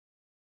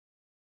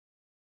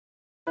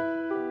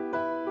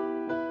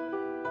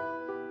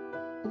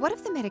What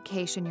if the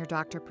medication your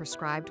doctor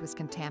prescribed was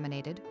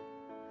contaminated?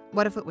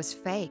 What if it was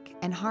fake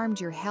and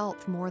harmed your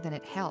health more than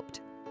it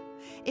helped?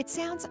 It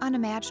sounds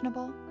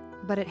unimaginable,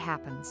 but it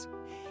happens.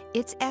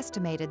 It's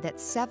estimated that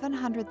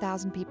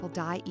 700,000 people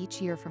die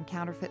each year from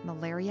counterfeit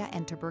malaria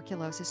and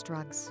tuberculosis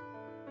drugs.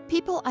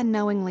 People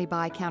unknowingly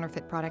buy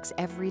counterfeit products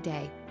every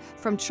day,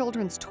 from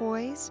children's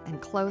toys and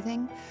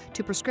clothing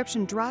to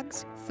prescription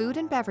drugs, food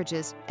and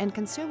beverages, and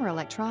consumer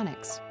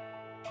electronics.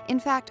 In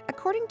fact,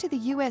 according to the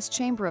U.S.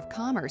 Chamber of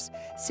Commerce,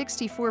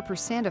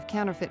 64% of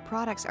counterfeit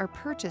products are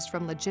purchased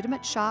from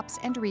legitimate shops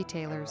and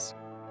retailers.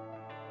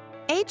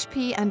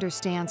 HP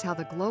understands how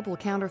the global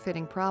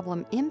counterfeiting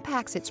problem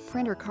impacts its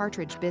printer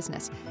cartridge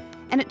business,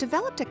 and it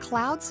developed a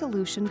cloud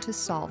solution to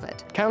solve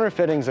it.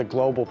 Counterfeiting is a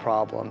global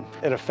problem.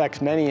 It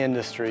affects many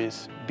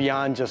industries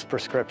beyond just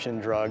prescription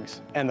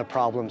drugs, and the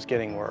problem's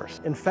getting worse.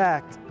 In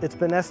fact, it's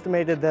been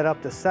estimated that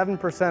up to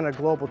 7% of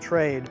global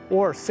trade,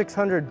 or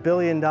 $600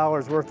 billion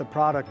worth of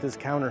product, is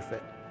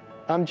counterfeit.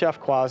 I'm Jeff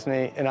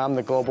Kwasny, and I'm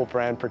the Global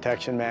Brand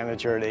Protection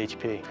Manager at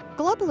HP.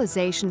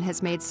 Globalization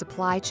has made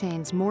supply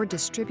chains more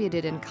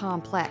distributed and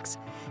complex,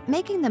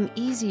 making them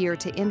easier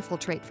to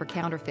infiltrate for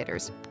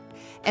counterfeiters.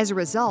 As a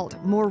result,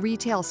 more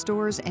retail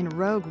stores and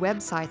rogue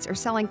websites are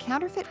selling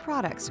counterfeit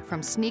products,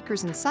 from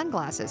sneakers and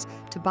sunglasses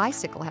to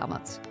bicycle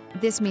helmets.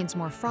 This means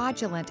more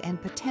fraudulent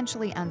and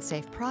potentially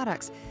unsafe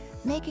products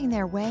making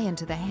their way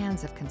into the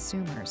hands of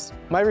consumers.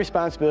 My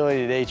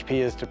responsibility at HP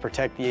is to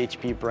protect the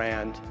HP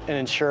brand and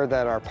ensure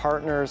that our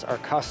partners, our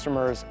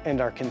customers, and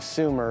our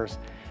consumers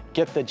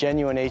get the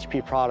genuine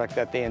HP product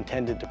that they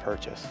intended to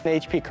purchase.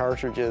 HP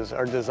cartridges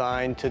are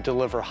designed to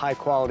deliver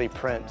high-quality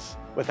prints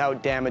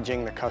without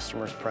damaging the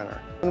customer's printer.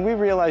 When we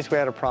realized we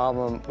had a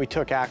problem, we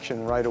took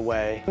action right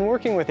away. In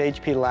working with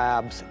HP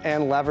Labs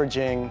and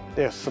leveraging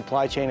the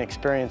supply chain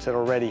experience it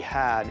already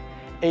had,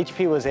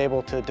 HP was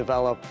able to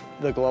develop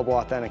the Global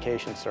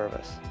Authentication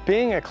Service.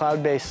 Being a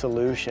cloud-based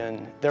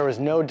solution, there was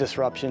no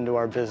disruption to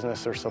our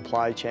business or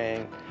supply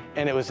chain,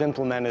 and it was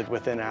implemented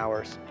within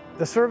hours.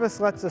 The service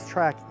lets us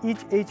track each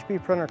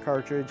HP printer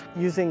cartridge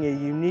using a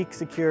unique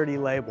security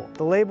label.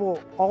 The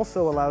label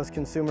also allows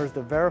consumers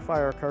to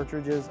verify our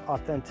cartridge's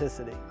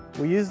authenticity.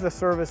 We use the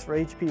service for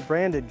HP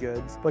branded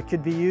goods, but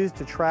could be used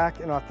to track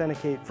and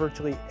authenticate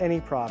virtually any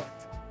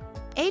product.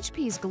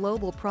 HP's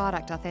Global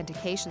Product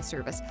Authentication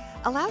Service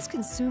allows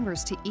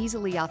consumers to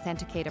easily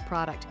authenticate a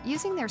product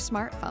using their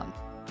smartphone.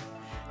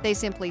 They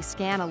simply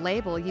scan a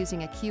label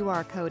using a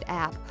QR code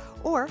app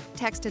or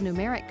text a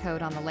numeric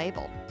code on the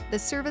label. The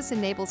service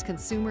enables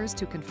consumers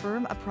to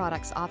confirm a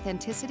product's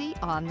authenticity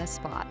on the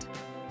spot.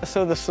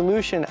 So the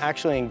solution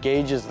actually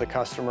engages the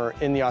customer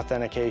in the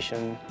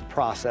authentication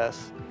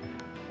process.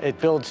 It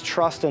builds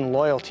trust and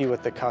loyalty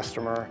with the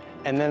customer,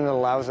 and then it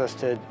allows us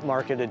to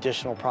market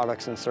additional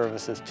products and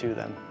services to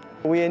them.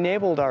 We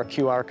enabled our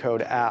QR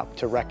code app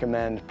to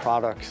recommend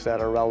products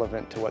that are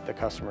relevant to what the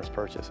customer is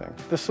purchasing.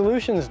 The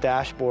solutions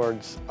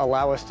dashboards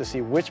allow us to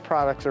see which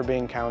products are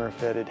being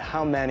counterfeited,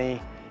 how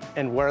many,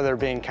 and where they're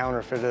being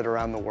counterfeited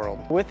around the world.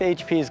 With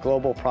HP's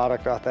Global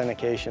Product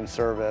Authentication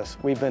Service,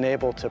 we've been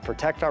able to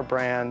protect our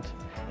brand,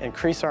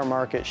 increase our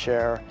market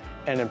share,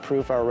 and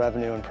improve our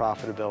revenue and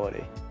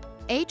profitability.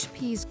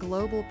 HP's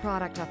Global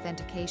Product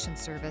Authentication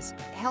Service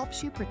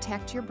helps you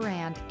protect your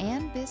brand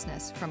and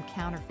business from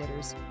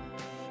counterfeiters.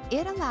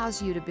 It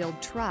allows you to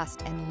build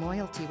trust and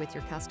loyalty with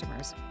your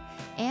customers,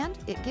 and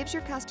it gives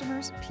your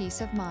customers peace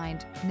of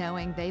mind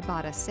knowing they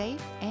bought a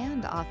safe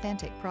and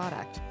authentic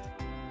product.